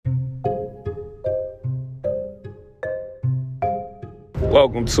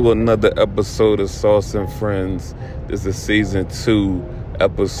Welcome to another episode of Sauce and Friends. This is season 2,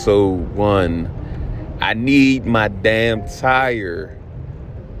 episode 1. I need my damn tire.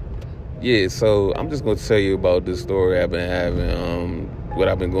 Yeah, so I'm just gonna tell you about this story I've been having, what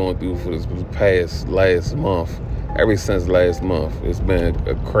I've been going through for this last month. Ever since last month, it's been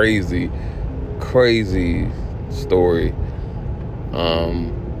a crazy story.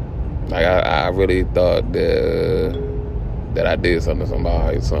 I really thought that I did something to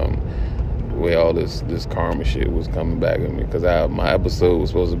somebody, where all this karma shit was coming back at me, because my episode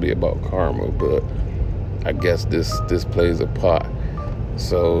was supposed to be about karma, but I guess this plays a part.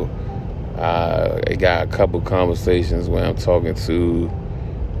 So I got a couple conversations where I'm talking to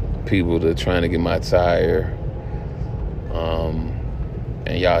people that are trying to get my tire,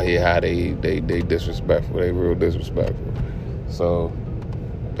 and y'all hear how they disrespectful. They real disrespectful. So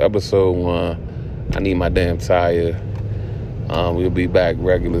episode 1, I need my damn tire. We'll be back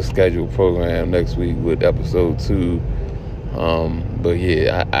regular scheduled program next week with episode 2. But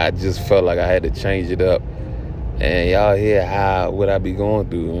yeah, I just felt like I had to change it up. And y'all hear what I be going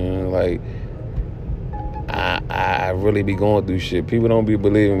through. Like, I really be going through shit. People don't be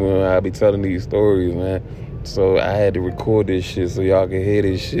believing me when I be telling these stories, man. So I had to record this shit so y'all can hear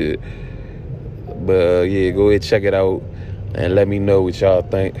this shit. But yeah, go ahead, check it out, and let me know what y'all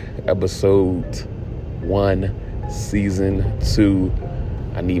think. Episode 1, season 2.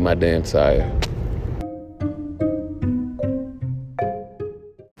 I need my damn tire.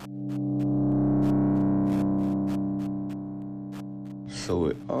 So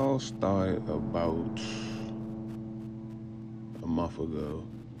it all started about a month ago,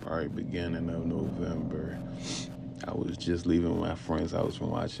 probably beginning of November. I was just leaving my friend's house from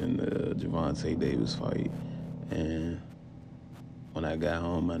watching the Gervonta Davis fight, and when I got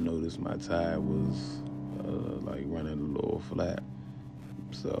home, I noticed my tire was running a little flat.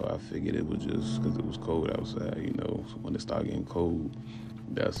 So I figured it was just because it was cold outside. So when it started getting cold,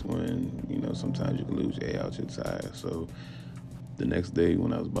 that's when, sometimes you can lose your air out your tire. So the next day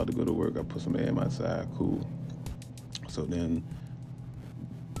when I was about to go to work, I put some air in my tire, cool. So then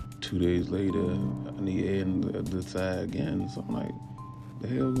 2 days later, I need air in the tire again. So I'm like, the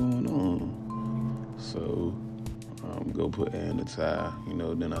hell going on? So go put air in the tire,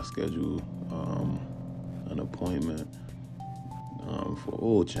 then I schedule an appointment for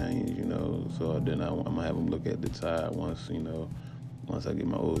oil change, so then I'm gonna have them look at the tire once I get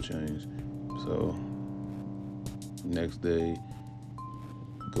my oil change. So next day,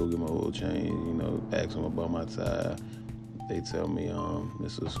 go get my oil change, ask them about my tire. They tell me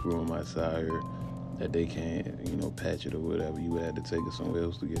it's a screw in my tire that they can't, patch it or whatever. You would have to take it somewhere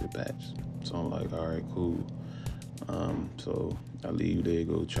else to get it patched. So I'm like, all right, cool. So I leave there,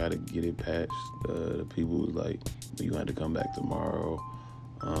 go try to get it patched. The people was like, you have to come back tomorrow.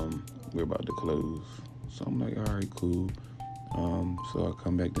 We're about to close. So I'm like, all right, cool. So I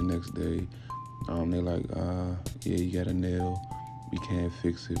come back the next day. They're like, yeah, you got a nail. We can't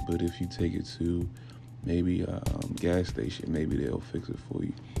fix it, but if you take it to maybe a gas station, maybe they'll fix it for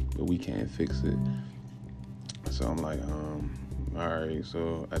you. But we can't fix it. So I'm like, all right.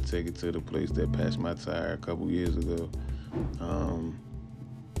 So I take it to the place that patched my tire a couple years ago.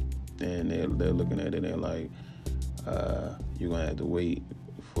 And they're looking at it and they're like, you're going to have to wait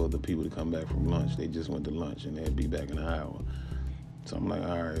for the people to come back from lunch. They just went to lunch and they'll be back in an hour. So I'm like,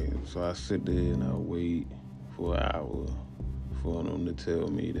 all right. So I sit there and I wait for an hour for them to tell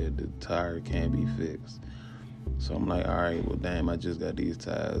me that the tire can't be fixed. So I'm like, all right, well, damn, I just got these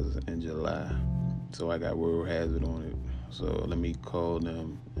tires in July. So I got road hazard on it. So let me call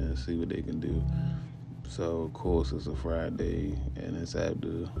them and see what they can do. So, of course, it's a Friday, and it's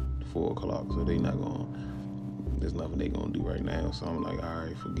after 4 o'clock, so there's nothing they going to do right now. So I'm like, all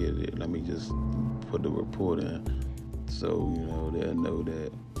right, forget it. Let me just put the report in so, they'll know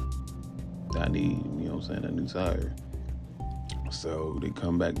that I need, a new tire. So they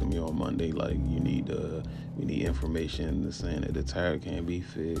come back to me on Monday like, we need information saying that the tire can't be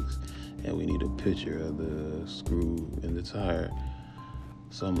fixed, and we need a picture of the screw in the tire.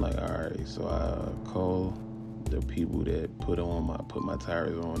 So I'm like, all right. So I call the people that put my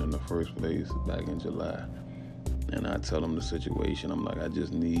tires on in the first place back in July, and I tell them the situation. I'm like, I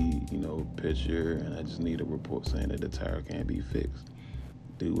just need, a picture, and I just need a report saying that the tire can't be fixed.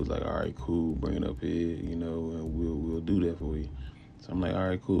 Dude was like, all right, cool, bring it up here, and we'll do that for you. So I'm like, all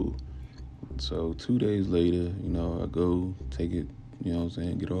right, cool. So 2 days later, I go take it,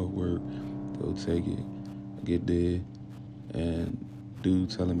 get off work, go take it. I get there, and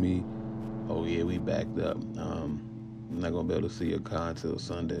dude telling me, oh yeah, we backed up. I'm not gonna be able to see your car until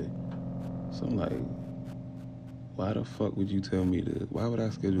Sunday. So I'm like, why the fuck would you tell me to, why would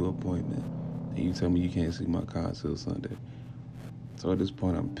I schedule an appointment and you tell me you can't see my car until Sunday? So at this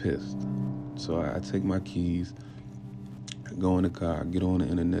point, I'm pissed. So I take my keys, I go in the car, I get on the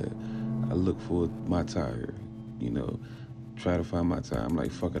internet, I look for my tire, try to find my tire. I'm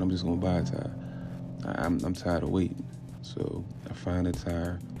like, fuck it, I'm just gonna buy a tire. I'm tired of waiting. So I find a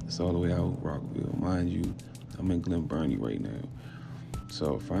tire. It's all the way out Rockville. Mind you, I'm in Glen Burnie right now.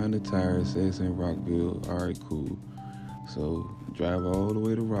 So I find the tire, it says in Rockville. All right, cool. So drive all the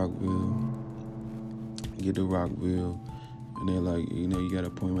way to Rockville, get to Rockville, and they're like, you got an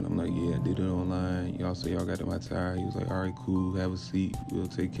appointment? I'm like, yeah, I did it online. Y'all say y'all got my tire. He was like, all right, cool, have a seat. We'll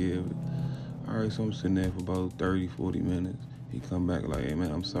take care of it. All right, so I'm sitting there for about 30, 40 minutes. He come back like, hey,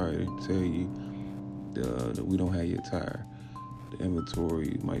 man, I'm sorry to tell you that we don't have your tire. The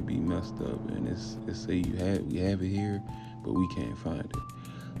inventory might be messed up, and it say we have it here, but we can't find it.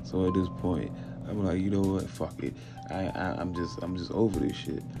 So at this point, I'm like, you know what? Fuck it. I'm just over this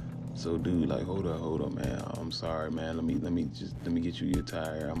shit. So dude, like, hold up, man. I'm sorry, man. Let me get you your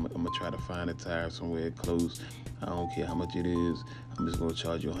tire. I'm gonna try to find a tire somewhere close. I don't care how much it is. I'm just gonna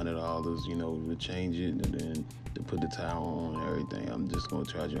charge you $100, to change it and then to put the tire on and everything. I'm just gonna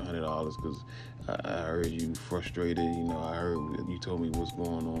charge you $100 because I heard you frustrated. I heard you told me what's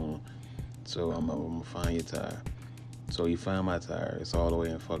going on. So I'm gonna find your tire. So he found my tire. It's all the way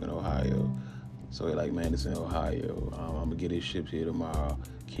in fucking Ohio. So they're like, man, it's in Ohio. I'm gonna get it shipped here tomorrow.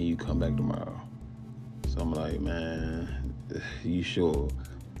 Can you come back tomorrow? So I'm like, man, you sure?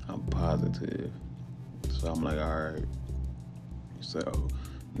 I'm positive. So I'm like, all right. So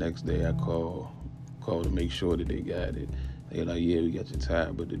next day I call to make sure that they got it. They're like, yeah, we got your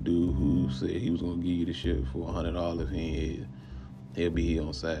tire, but the dude who said he was gonna give you the shit for $100, he ain't here. He'll be here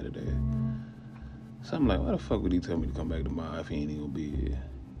on Saturday. So I'm like, why the fuck would he tell me to come back tomorrow if he ain't even gonna be here?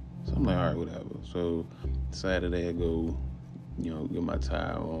 So I'm like, all right, whatever. So Saturday I go, get my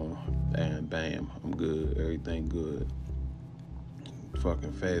tire on, and bam, I'm good, everything good.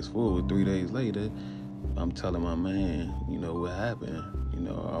 Fucking fast forward 3 days later, I'm telling my man, what happened,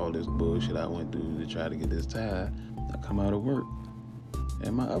 all this bullshit I went through to try to get this tire. I come out of work,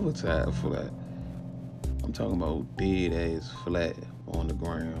 and my other tire flat. I'm talking about dead ass flat on the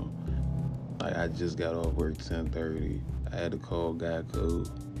ground. Like, I just got off work 10:30. I had to call Geico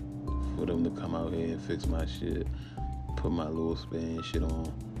for them to come out here and fix my shit, put my little span shit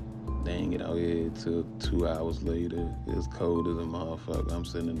on. They ain't get out here till 2 hours later. It's cold as a motherfucker. I'm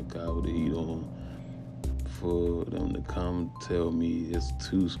sitting in the car with the heat on for them to come tell me it's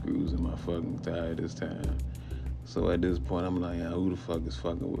 2 screws in my fucking tire this time. So at this point, I'm like, who the fuck is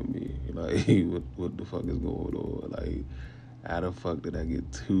fucking with me? Like, what the fuck is going on? Like, how the fuck did I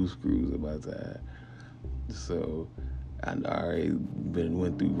get 2 screws in my tire? So I already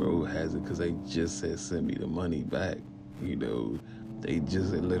went through road hazard because they just said send me the money back. They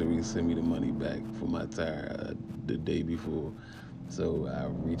just literally sent me the money back for my tire the day before. So I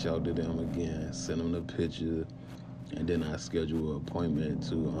reach out to them again, send them the picture, and then I schedule an appointment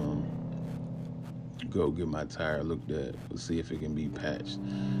to go get my tire looked at to see if it can be patched.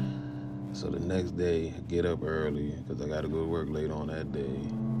 So the next day, I get up early because I got to go to work late on that day.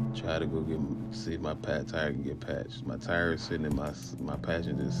 Try to go see if my tire can get patched. My tire is sitting in my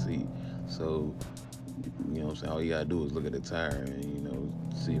passenger seat. So, what I'm saying, all you got to do is look at the tire and,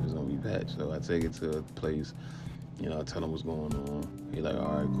 see if it's going to be patched. So I take it to a place, I tell them what's going on. He's like,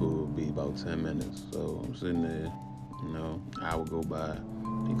 all right, cool, it'll be about 10 minutes. So I'm sitting there, hour go by.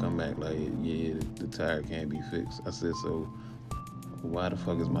 He come back like, yeah, the tire can't be fixed. I said, so why the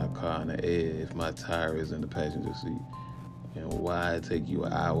fuck is my car in the air if my tire is in the passenger seat? And why it take you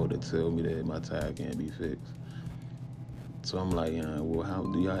an hour to tell me that my tire can't be fixed? So I'm like, well, how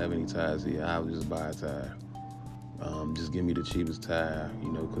do y'all have any tires here? I'll just buy a tire. Just give me the cheapest tire,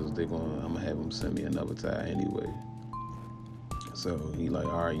 because I'm gonna have them send me another tire anyway. So he like,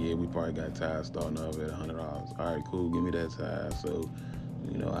 all right, yeah, we probably got tires starting off at $100. All right, cool, give me that tire. So,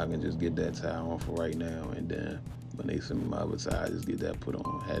 I can just get that tire on for right now, and then when they send me my other tire, I just get that put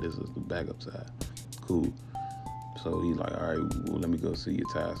on. Had this as the backup tire. Cool. So he's like, all right, well, let me go see your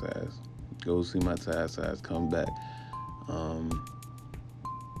tire size. Go see my tire size, come back.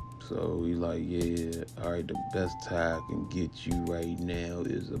 So he's like, yeah, all right, the best tire I can get you right now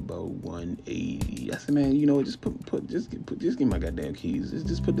is about 180. I said, man, just give me my goddamn keys.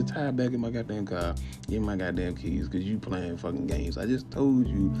 Just put the tire back in my goddamn car. Give me my goddamn keys, because you playing fucking games. I just told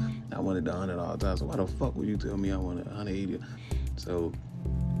you I wanted the $100 tire, so why the fuck would you tell me I wanted 180? So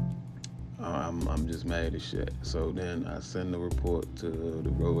I'm just mad as shit. So then I send the report to the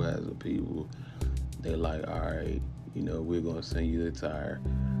road hazard people. They're like, all right, we're going to send you the tire.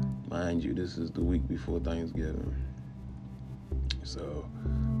 Mind you, this is the week before Thanksgiving. So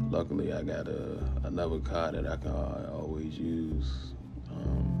luckily I got another car that I can always use.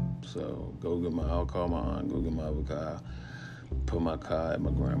 So I'll call my aunt, go get my other car, put my car at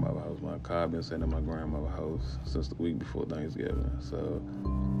my grandmother's house. My car been sitting at my grandmother's house since the week before Thanksgiving. So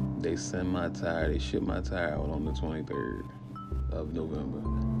they ship my tire out on the 23rd of November.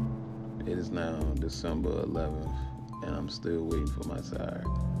 It is now December 11th, and I'm still waiting for my tire.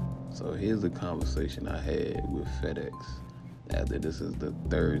 So here's the conversation I had with FedEx after this is the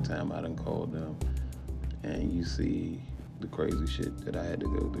third time I done called them, and you see the crazy shit that I had to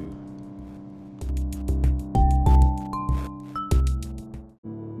go through.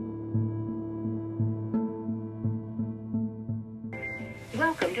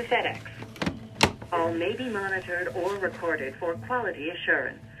 Welcome to FedEx. All may be monitored or recorded for quality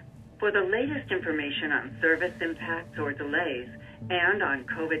assurance. For the latest information on service impacts or delays and on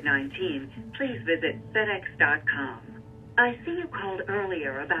COVID-19, please visit FedEx.com. I see you called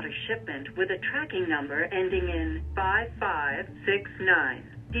earlier about a shipment with a tracking number ending in 5569.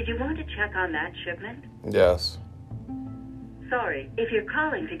 Did you want to check on that shipment? Yes. Sorry, if you're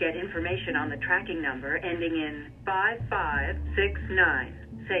calling to get information on the tracking number ending in 5569,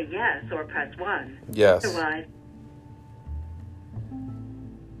 say yes or press 1. Yes. Otherwise,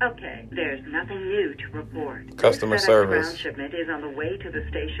 okay, there's nothing new to report. Customer this FedEx service. ground shipment is on the way to the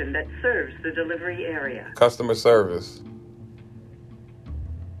station that serves the delivery area. Customer service.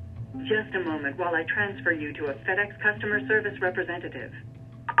 Just a moment while I transfer you to a FedEx customer service representative.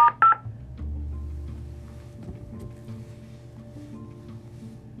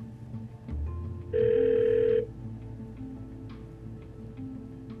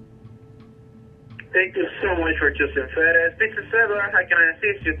 Thank you so much for choosing FedEx. This is Edward. How can I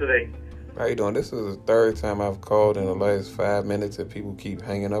assist you today? How you doing? This is the third time I've called in the last 5 minutes and people keep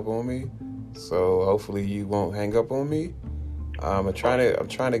hanging up on me. So hopefully you won't hang up on me. I'm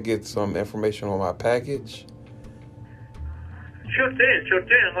trying to get some information on my package. Sure thing. I'm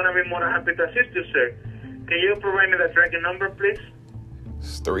going to be more than happy to assist you, sir. Can you provide me the tracking number, please?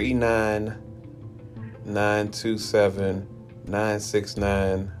 It's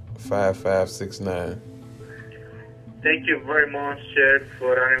 3992796955569. Thank you very much, sir,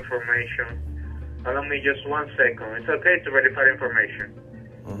 for that information. Allow me just 1 second. It's okay to verify the information.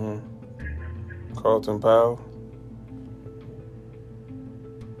 Carlton Powell.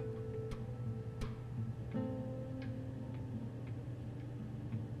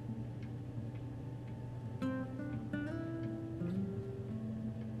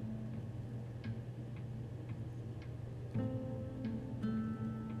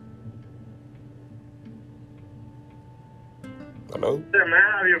 Hello? Sir, may I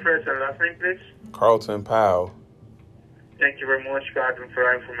have your first and last name, please? Carlton Powell. Thank you very much, Carlton, for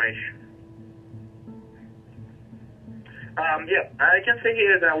that information. I can see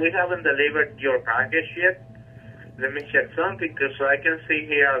here that we haven't delivered your package yet. Let me check something, because I can see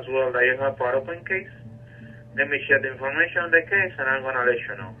here as well that you have an open case. Let me check the information on the case, and I'm going to let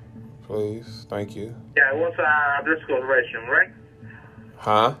you know. Please, thank you. Yeah, it was address correction, right?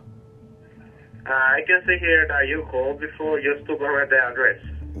 Huh? I can see here that you called before just to correct the address.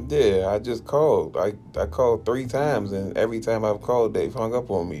 Yeah, I just called. I called 3 times, and every time I've called, they've hung up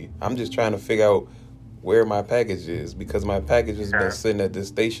on me. I'm just trying to figure out where my package is, because my package has been sitting at this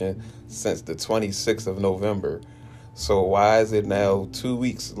station since the 26th of November. So why is it now 2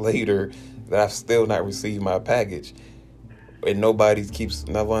 weeks later that I've still not received my package? And no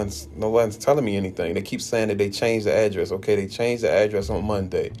one's telling me anything. They keep saying that they changed the address. Okay, they changed the address on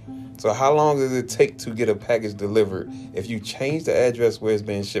Monday. So how long does it take to get a package delivered if you change the address where it's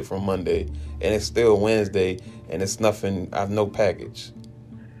being shipped from Monday and it's still Wednesday and it's nothing, I have no package?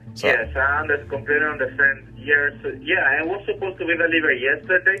 So, yes, I completely understand. Yes, it was supposed to be delivered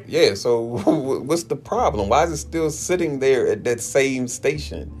yesterday. Yeah, so what's the problem? Why is it still sitting there at that same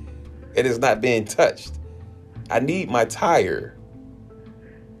station? It is not being touched. I need my tire.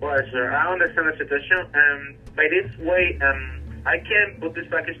 Well, sir, I understand the situation. By this way, I can put this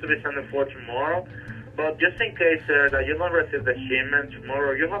package to be sent for tomorrow, but just in case, sir, that you don't receive the shipment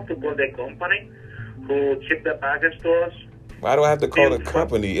tomorrow, you have to call the company who shipped the package to us. Why do I have to call the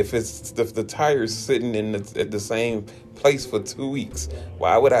company if the tire's sitting at the same place for 2 weeks?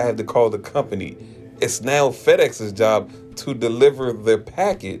 Why would I have to call the company? It's now FedEx's job to deliver the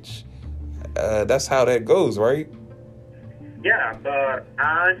package. That's how that goes, right? Yeah, but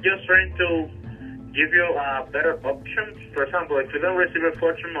I'm just trying to give you a better option. For example, if you don't receive it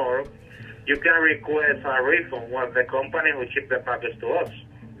for tomorrow, you can request a refund with the company who shipped the package to us.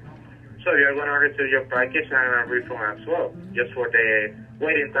 So you're going to receive your package and a refund as well, just for the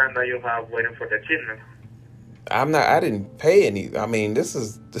waiting time that you have waiting for the shipment. I didn't pay any. I mean, it's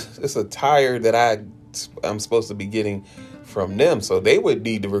a tire that I'm supposed to be getting from them, so they would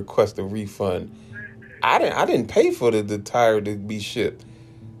need to request a refund. I didn't pay for the tire to be shipped.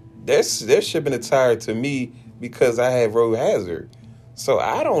 They're shipping the tire to me because I have road hazard. So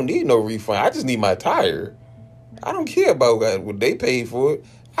I don't need no refund. I just need my tire. I don't care about what they paid for it.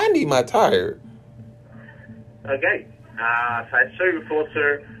 I need my tire. Okay. As I said before,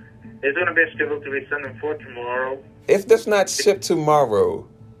 sir, it's going to be scheduled to be sent for tomorrow. If that's not shipped tomorrow,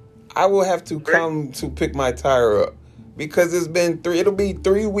 I will have to come to pick my tire up because it'll be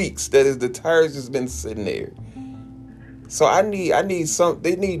 3 weeks that the tire's just been sitting there. So I need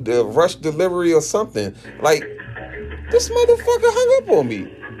they need a rush delivery or something. Like, this motherfucker hung up on me.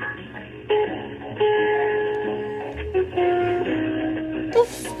 The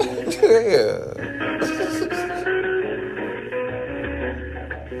fuck? Yeah.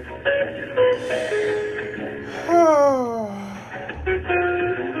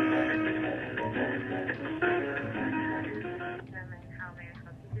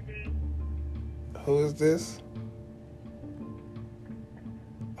 Who is this?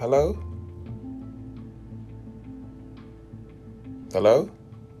 Hello? Hello?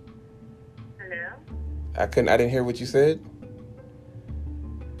 Hello? I didn't hear what you said.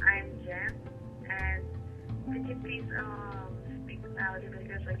 I'm Jen, and could you please speak louder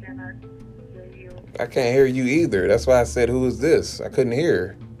because I cannot hear you. I can't hear you either. That's why I said, who is this? I couldn't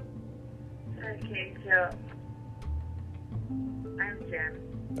hear. Okay, so I'm Jen.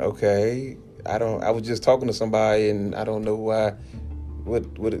 Okay. I was just talking to somebody and I don't know why. What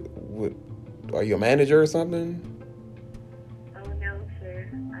are you a manager or something? Oh no, sir,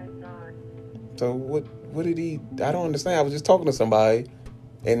 I'm not. So what did he? I don't understand. I was just talking to somebody,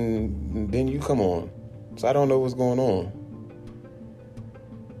 and then you come on. So I don't know what's going on.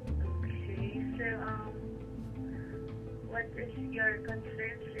 Okay, so what is your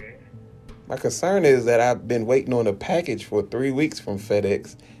concern, sir? My concern is that I've been waiting on a package for 3 weeks from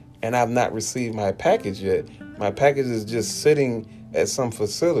FedEx, and I've not received my package yet. My package is just sitting at some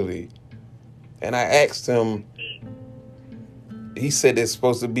facility, and I asked him. He said it was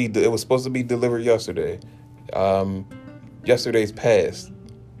supposed to be delivered yesterday. Yesterday's passed.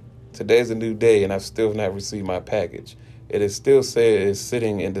 Today's a new day, and I've still not received my package. It is still said it's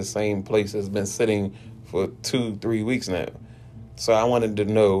sitting in the same place. It's been sitting for 2-3 weeks now. So I wanted to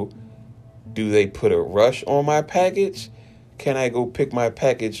know, do they put a rush on my package? Can I go pick my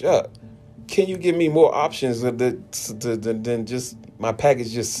package up? Can you give me more options than just my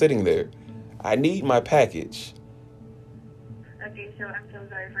package just sitting there? I need my package. Okay, so I'm so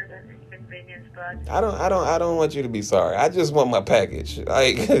sorry for that inconvenience, but I don't want you to be sorry. I just want my package.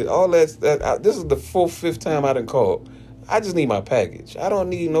 Like, all this is the fifth time I done called. I just need my package. I don't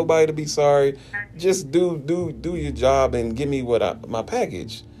need nobody to be sorry. Just do your job and give me my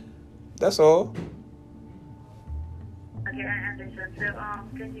package. That's all. okay, I understand. So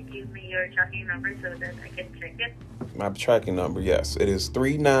can you give me your tracking number so that I can check it? My tracking number, yes. It is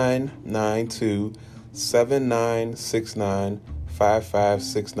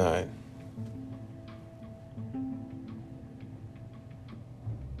 3992-7969-5569.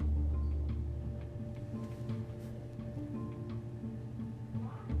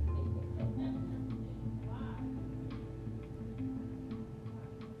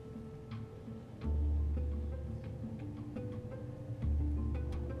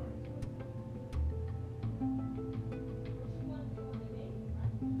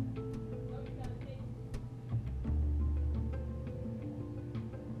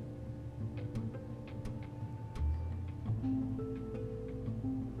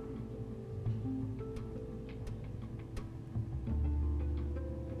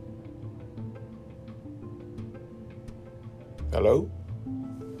 Hello?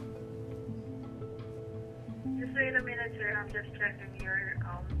 Just wait a minute, sir. I'm just checking your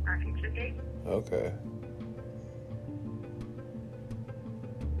package, okay? Okay.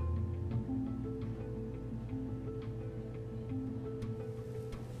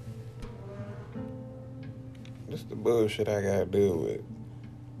 This is the bullshit I gotta deal with.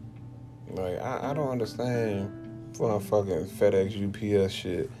 Like, I don't understand fucking FedEx, UPS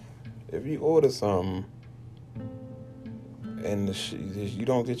shit. If you order something and you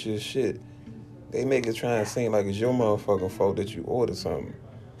don't get your shit, they make it try and seem like it's your motherfucking fault that you ordered something.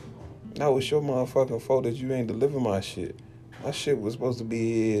 No, it's your motherfucking fault that you ain't deliver my shit. My shit was supposed to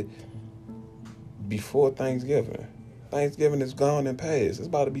be here before Thanksgiving. Thanksgiving is gone and past. It's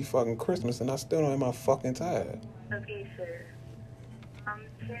about to be fucking Christmas and I still don't have my fucking tire. Okay, sir.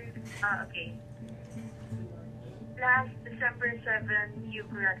 Okay. Last December 7, you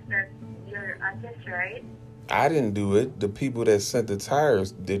corrected your address, right? I didn't do it. The people that sent the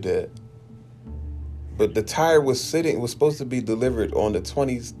tires did that. But the tire was supposed to be delivered on the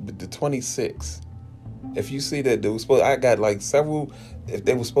 26th. If you see that, I got like several, if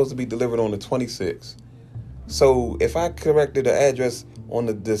they were supposed to be delivered on the 26th. So if I corrected the address on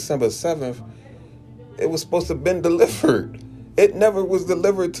the December 7th, it was supposed to have been delivered. It never was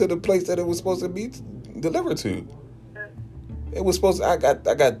delivered to the place that it was supposed to be delivered to. It was supposed to, I got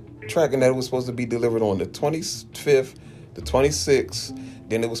tracking that it was supposed to be delivered on the 25th, the 26th,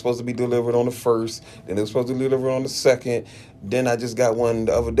 then it was supposed to be delivered on the 1st, then it was supposed to be delivered on the 2nd, then I just got one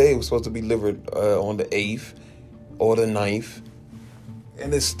the other day, it was supposed to be delivered on the 8th or the 9th,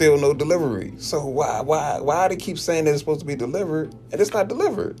 and there's still no delivery. So why they keep saying that it's supposed to be delivered, and it's not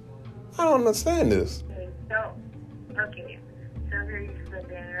delivered? I don't understand this. Okay, so there is the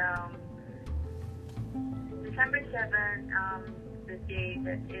December 7th, the day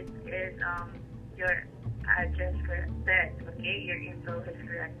that it is your address corrected, okay, your info is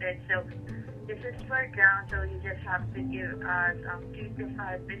corrected. So this is for ground, so you just have to give us 2 to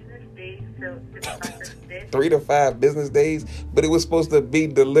 5 business days to process this. 3 to 5 business days, but it was supposed to be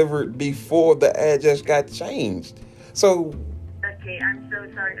delivered before the address got changed. So okay, I'm so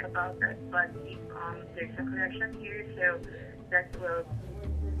sorry about that, but there's a correction here, so that will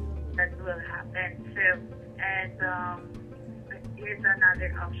happen. So, and here's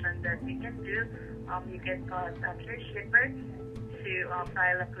another option that we can do. You can contact your shipper to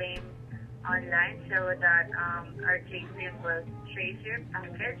file a claim online so that our chase team will trace your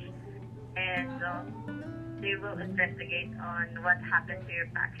package, and they will investigate on what happened to your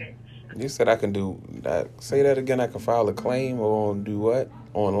package. you said I can do that. Say that again. I can file a claim or do what?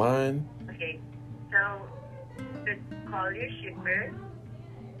 Online? Okay, so you call your shipper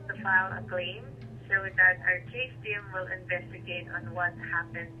to file a claim so that our case team will investigate on what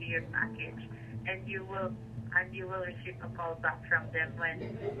happened to your package, and you will receive a call back from them when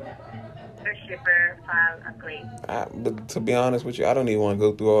your shipper file a claim. But to be honest with you, I don't even want to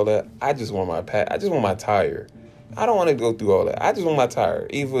go through all that. I just want I just want my tire. I don't want to go through all that. I just want my tire.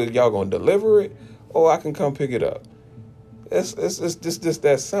 Either y'all gonna deliver it, or I can come pick it up. It's just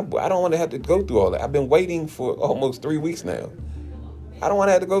that simple. I don't want to have to go through all that. I've been waiting for almost 3 weeks now. I don't want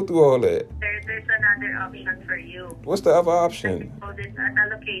to have to go through all that. There's another option for you. What's the other option? Hold it at a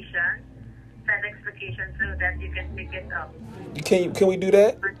location, FedEx location, so that you can pick it up. Can we do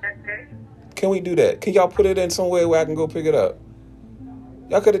that? Can we do that? Can y'all put it in somewhere where I can go pick it up?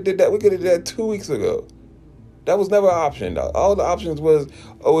 Y'all could have did that. We could have did that 2 weeks ago. That was never an option. All the options was,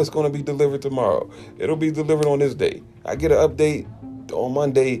 it's going to be delivered tomorrow. It'll be delivered on this day. I get an update on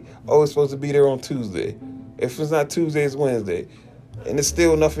Monday. It's supposed to be there on Tuesday. If it's not Tuesday, it's Wednesday. And there's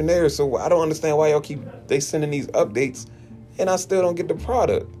still nothing there. So I don't understand why y'all they sending these updates and I still don't get the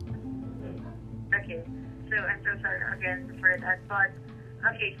product. Okay. So I'm so sorry again for that. But,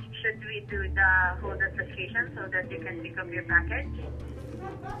 okay, should we do the hold application so that you can pick up your package?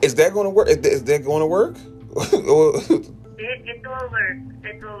 Is that going to work? Is that going to work? It will work.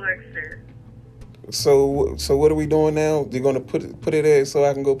 It will work, sir. So what are we doing now? You're going to put it there so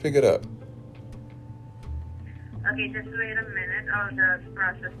I can go pick it up? Okay, just wait a minute. I'll just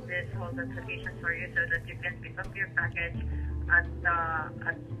process this hold application for you so that you can pick up your package at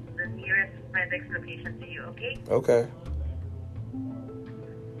the nearest FedEx location to you, okay? Okay.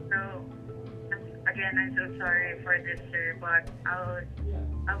 So, again, I'm so sorry for this, sir, but I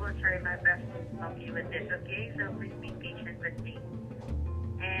will try my best to help you with this, okay? So please be patient with me.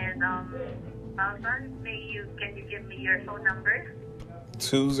 And Alton, can you give me your phone number?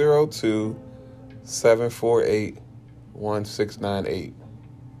 202-748-1698.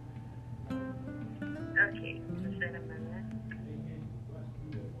 Okay, just wait a minute.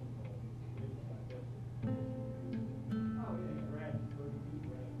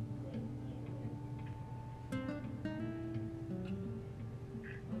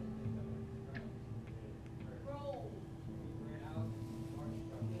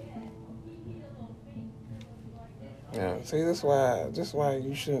 Yeah, see, that's why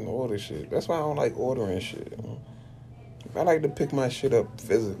you shouldn't order shit. That's why I don't like ordering shit. I like to pick my shit up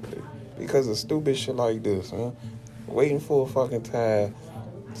physically because of stupid shit like this, huh? Waiting for a fucking tire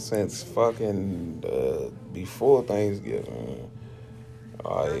since fucking before Thanksgiving.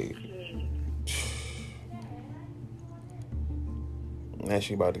 Now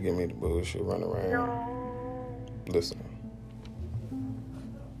she about to give me the bullshit run around. No. Listen.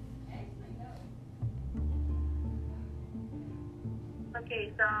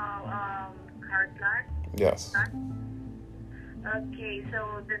 Okay, so, Heartland? Yes. Okay,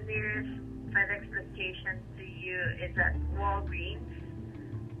 so the nearest FedEx location to you is at Walgreens.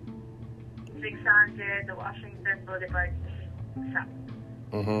 600 the Washington Boulevard South.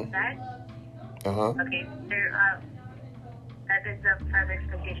 That? Okay, there that is the FedEx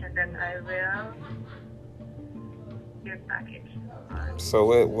location that I will your package. So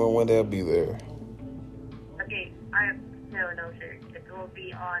when will that be there? Okay, no, sir. It will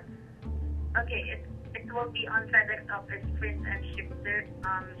be on. Okay, it will be on FedEx Office Print and Ship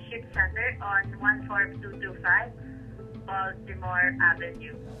Center on 14225 Baltimore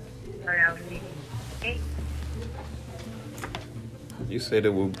Avenue, Coral City. Okay. You said it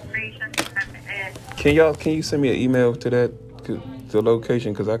will. Operation Can you send me an email to the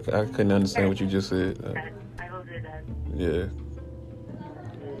location? Because I couldn't understand what you just said. I will do that. Yeah.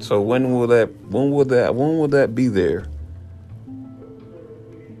 So when will that be there?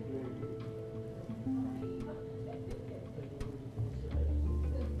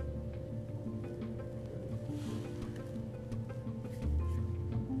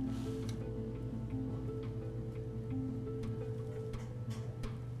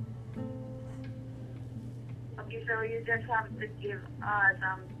 Okay, so you just have to give us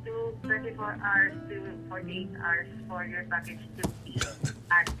 24 hours to 48 hours for your package to be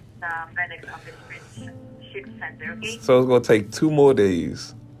at the FedEx Office Print Ship Center, okay? So it's gonna take 2 more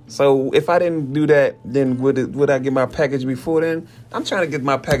days. So if I didn't do that, then would I get my package before then? I'm trying to get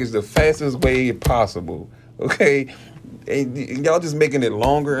my package the fastest way possible. Okay? And y'all just making it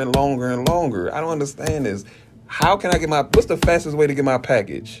longer and longer and longer. I don't understand this. How can I what's the fastest way to get my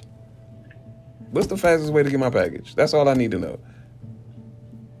package? What's the fastest way to get my package? That's all I need to know.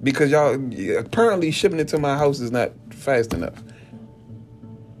 Because y'all, apparently shipping it to my house is not fast enough.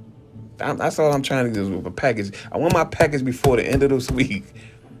 That's all I'm trying to do is with a package. I want my package before the end of this week.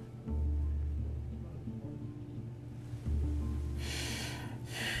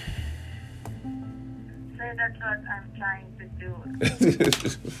 So that's what I'm trying to do.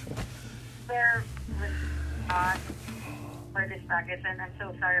 Bear with us for this package, and I'm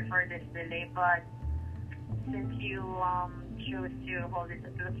so sorry for this delay, but since you chose to hold it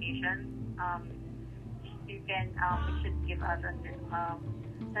at the location, you should give us until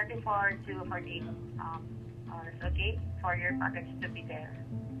 34 to 48 hours, okay, for your package to be there.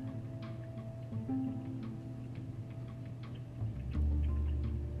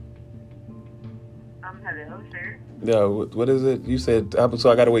 Hello, sir. Yeah, what is it? You said, so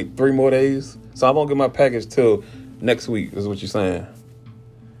I got to wait 3 more days? So I won't get my package till next week, is what you're saying?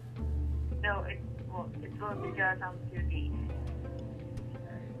 No, it will be just 2 days.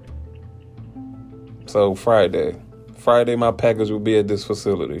 So Friday, my package will be at this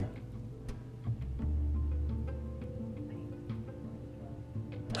facility.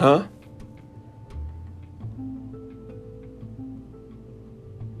 Huh?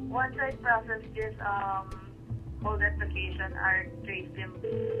 Once I process this hold application, our trace them.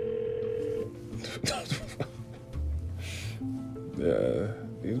 Yeah,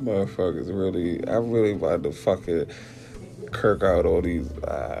 these motherfuckers I really want to fucking kirk out all these.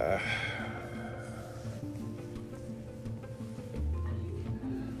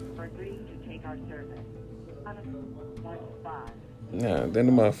 Agreeing to take our service. Yeah, then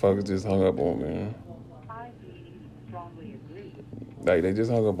the motherfuckers just hung up on me. Strongly agree. Like, they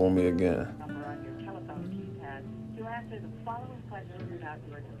just hung up on me again. Number on your telephone keypad to answer the following questions about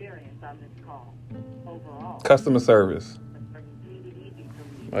your experience on this call. Overall, Customer service. made it easy for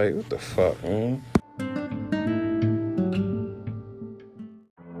me. Like, what the fuck, man?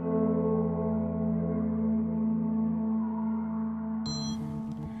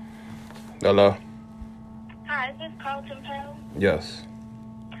 Hello? Hi, is this Carlton Powell? Yes.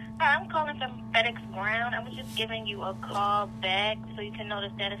 Hi, I'm calling from FedEx Ground. I was just giving you a call back so you can know the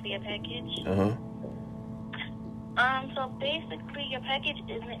status of your package. Uh-huh. So basically your package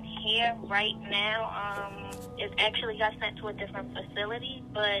isn't here right now. It actually got sent to a different facility,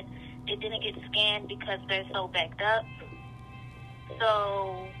 but it didn't get scanned because they're so backed up.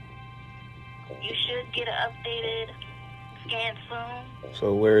 So you should get an updated scan soon.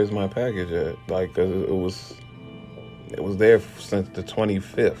 So where is my package at? Like, 'cause it was there since the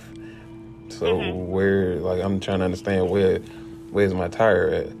 25th. So where, like, I'm trying to understand where's my tire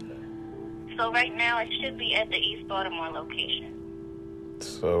at? So right now it should be at the East Baltimore location.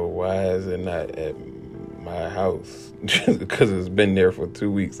 So why is it not at my house? Because it's been there for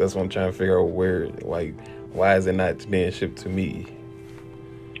 2 weeks. That's what I'm trying to figure out why is it not being shipped to me?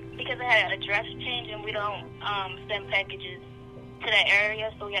 Because it had an address change and we don't send packages to that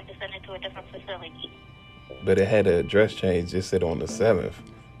area, so we have to send it to a different facility. But it had an address change, just said on the 7th.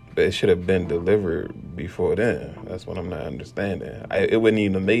 But it should have been delivered before then. That's what I'm not understanding. It wouldn't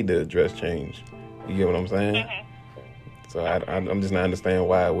even made the address change. You get what I'm saying? So I'm just not understanding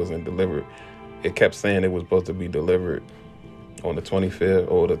why it wasn't delivered. It kept saying it was supposed to be delivered on the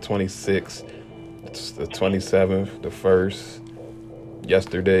 25th or the 26th, the 27th, the 1st,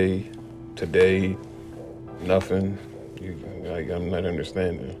 yesterday, today, nothing. I'm not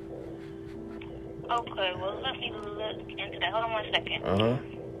understanding. Okay, well, let me look into that. Hold on 1 second. Uh-huh.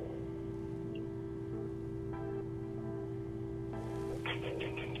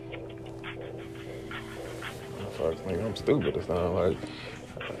 Folks think I'm stupid or something. Like,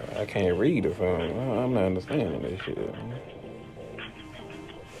 I can't read or something. I'm not understanding this shit.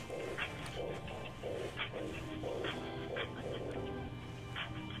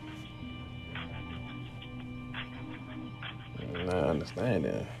 I'm not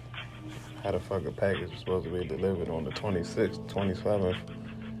understanding how the fuck a package is supposed to be delivered on the 26th, 27th,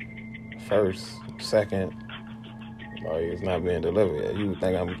 1st, 2nd. Like, it's not being delivered yet. You would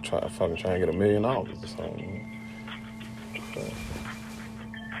think I'm trying to get $1 million or something. So.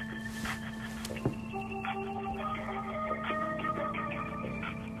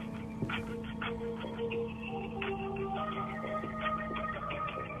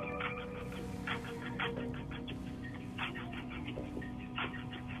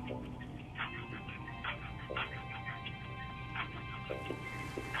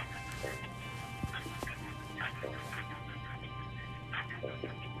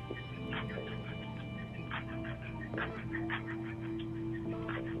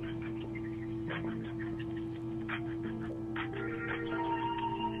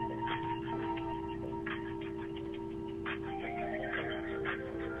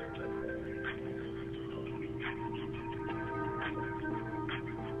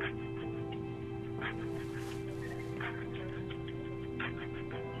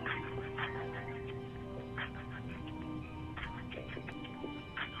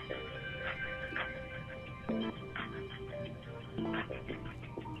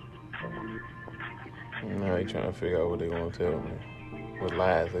 Now they trying to figure out what they're going to tell me. What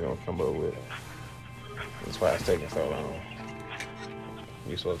lies they're going to come up with. That's why it's taking so long.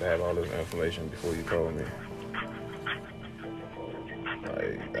 You're supposed to have all this information before you call me.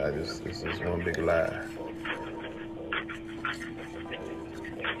 Like, this is one big lie.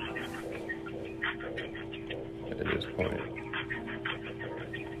 At this point.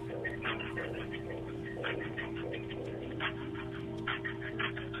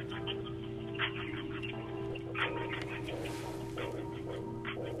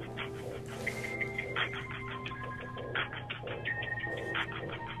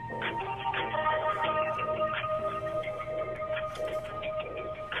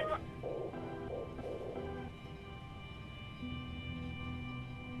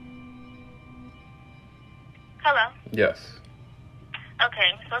 Hello? Yes.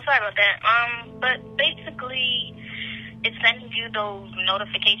 Okay, so sorry about that. But basically, it's sending you those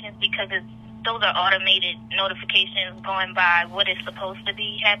notifications because those are automated notifications going by what is supposed to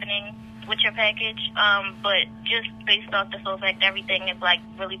be happening with your package. But just based off the sole fact everything is like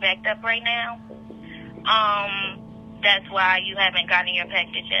really backed up right now. That's why you haven't gotten your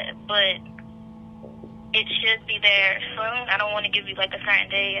package yet. But it should be there soon. I don't want to give you like a certain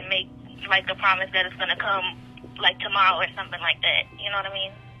day and make like a promise that it's gonna come like tomorrow or something like that. You know what I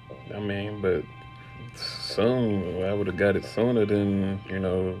mean? I mean, but soon, I would have got it sooner than,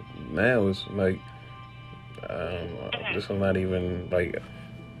 now it's like, this is not even, like,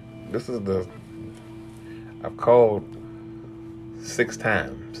 I've called 6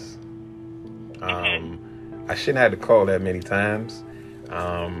 times. I shouldn't have to call that many times,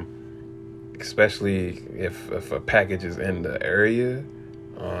 especially if a package is in the area.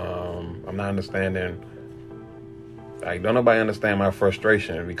 I'm not understanding. Like, don't nobody understand my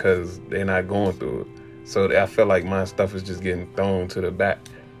frustration because they're not going through it. So I feel like my stuff is just getting thrown to the back.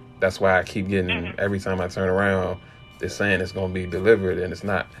 That's why I keep getting, every time I turn around, they're saying it's going to be delivered and it's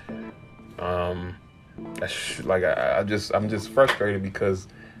not. I'm just frustrated because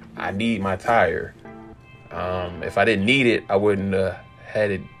I need my tire. If I didn't need it, I wouldn't have had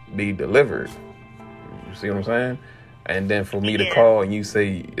it be delivered. You see what I'm saying? And then for me to call and you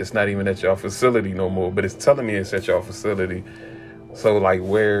say it's not even at your facility no more, but it's telling me it's at your facility. So, like,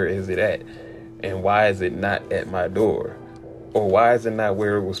 where is it at? And why is it not at my door? Or why is it not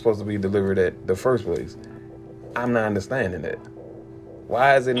where it was supposed to be delivered at the first place? I'm not understanding that.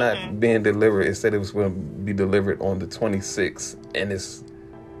 Why is it not being delivered? It said it was going to be delivered on the 26th, and it's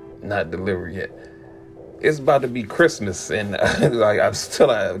not delivered yet. It's about to be Christmas, and like I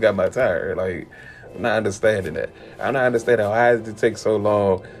haven't got my tire. Like, I'm not understanding that. I'm not understanding why does it take so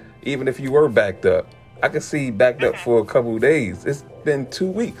long. Even if you were backed up, I could see backed up for a couple of days. It's been 2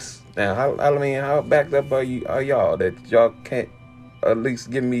 weeks. Now, how backed up are y'all that y'all can't at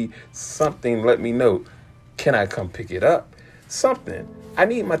least give me something? Let me know. Can I come pick it up? Something. I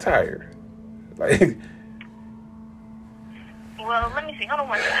need my tire. Like. Well, let me see. Hold on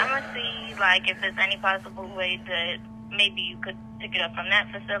one second. I'm gonna see like if there's any possible way that maybe you could pick it up from that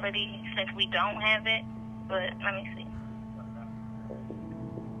facility since we don't have it. But let me see.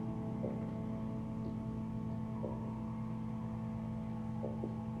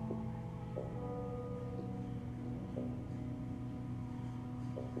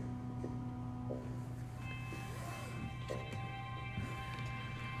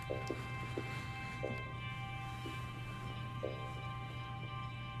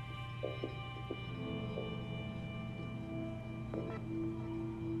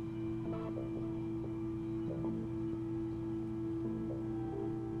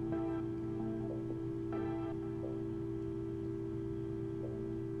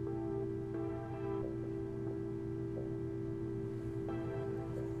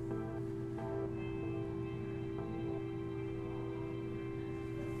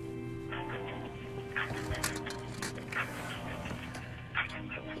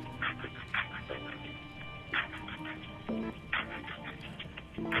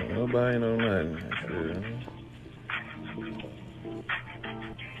 Nobody know nothing. Shit.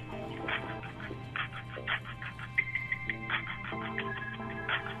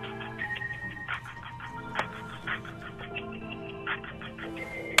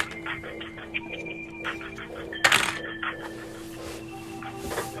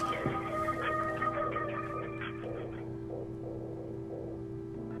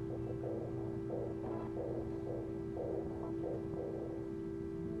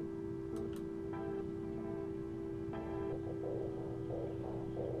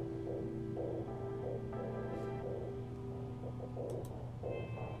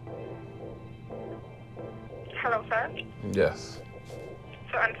 Hello, sir. Yes.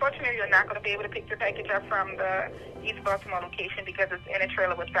 So unfortunately, you're not going to be able to pick your package up from the East Baltimore location because it's in a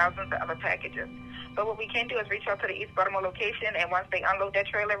trailer with thousands of other packages. But what we can do is reach out to the East Baltimore location, and once they unload that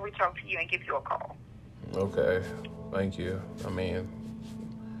trailer, reach out to you and give you a call. Okay. Thank you. I mean,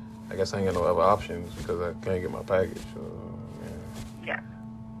 I guess I ain't got no other options because I can't get my package. Yeah.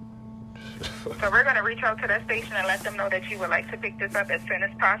 So we're going to reach out to that station and let them know that you would like to pick this up as soon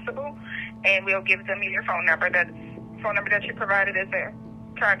as possible, and we'll give them your phone number. That phone number that you provided is their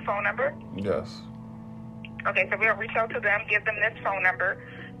current phone number? Yes. Okay, so we'll reach out to them, give them this phone number,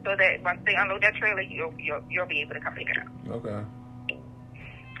 so that once they unload that trailer, you'll be able to come pick it up. Okay.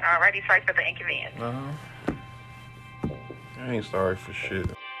 Alrighty, sorry for the inconvenience. I ain't sorry for shit.